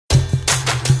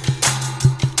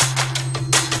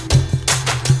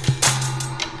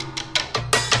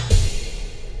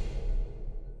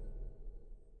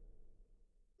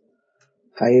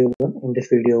Hi everyone, in this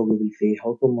video we will see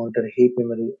how to monitor heap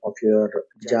memory of your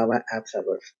Java app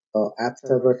servers. App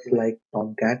servers like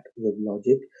Tomcat,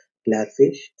 WebLogic,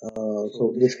 Glassfish.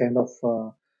 So this kind of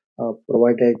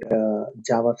provided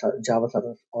Java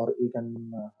servers, or you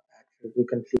can you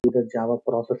can see the Java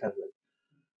process as well.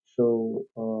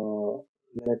 So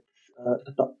let's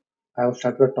I have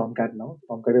started with Tomcat now.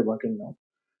 Tomcat is working now.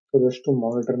 So just to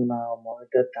monitor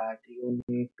that you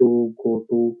need to go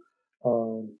to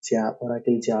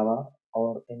Oracle Java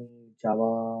or any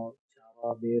Java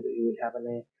where you will have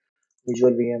a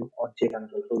Visual VM or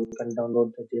JConsole. So you can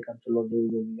download the JConsole or the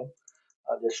Visual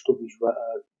VM just to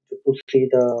to see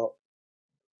the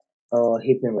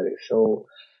heap memory. So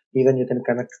even you can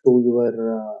connect to your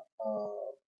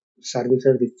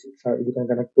services you can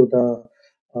connect to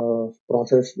the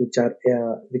process which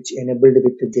enabled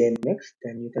with the JMX.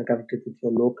 Then you can connect it with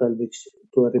your local which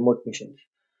to a remote machines.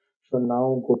 So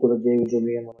now go to the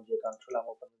JVM or JConsole. I'm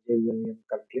open the JVM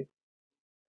currently.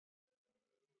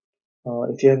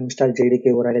 If you have installed JDK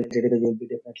or JDK, you'll be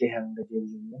definitely having the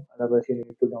JVM. Otherwise, you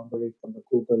need to download it from the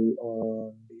Google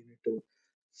or you need to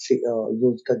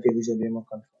use the JVM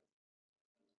console.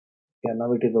 Yeah,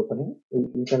 now it is opening.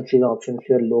 You can see the options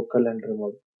here, local and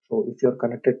remote. So if you're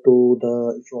connected to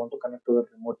if you want to connect to the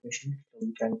remote machine, so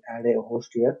you can add a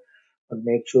host here, but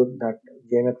make sure that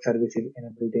JMX service is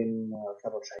enabled in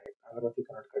server side. Otherwise, you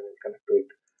cannot connect to it.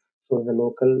 So in the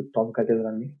local, Tomcat is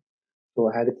running. So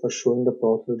as it was showing the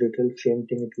process details, same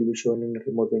thing it will be shown in the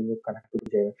remote when you connect to the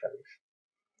JMX service.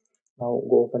 Now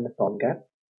go open the Tomcat.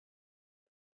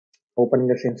 Open in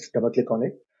the sense, double click on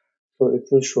it. So it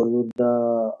will show you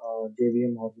the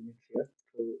JVM arguments here.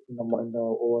 So in the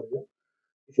overview,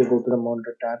 if you go to the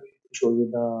monitor tab, it will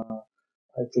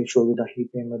show you the heap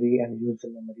memory and user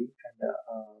memory, and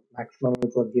maximum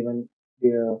it was given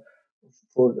uh,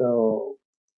 for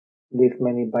this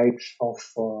many bytes of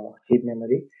heap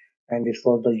memory, and this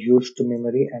was the used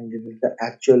memory, and this is the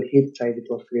actual heap size it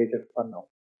was created for now.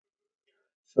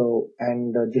 So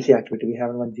and GC activity, we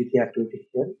have one GC activity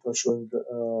here. It was showing the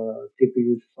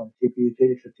CPUs from CPU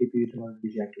usage, it's a CPU on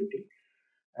GC activity,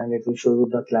 and it will show you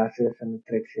the classes and the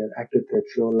threads here, active threads.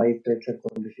 So live threads are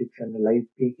 26 and the live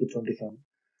peak is 27.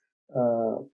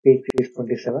 Peak is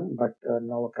 27, but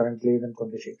now currently is in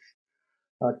 26.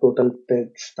 Total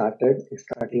threads started is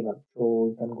 31. So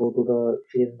you can go to the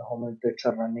see how many threads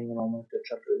are running and how many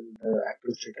threads are in the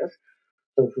active status.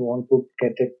 So if you want to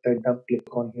get a thread dump,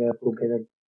 click on here to get a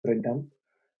thread dump.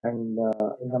 And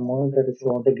in the monitor, if you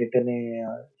want to get any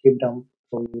heap dump,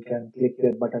 so you can click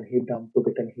the button heap dump to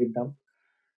get a heap dump.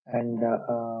 And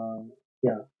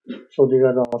yeah, so these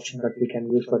are the options that we can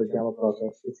use for the Java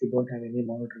process if you don't have any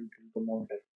monitoring tool to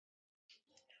monitor.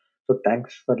 So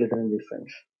thanks for listening, this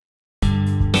friends.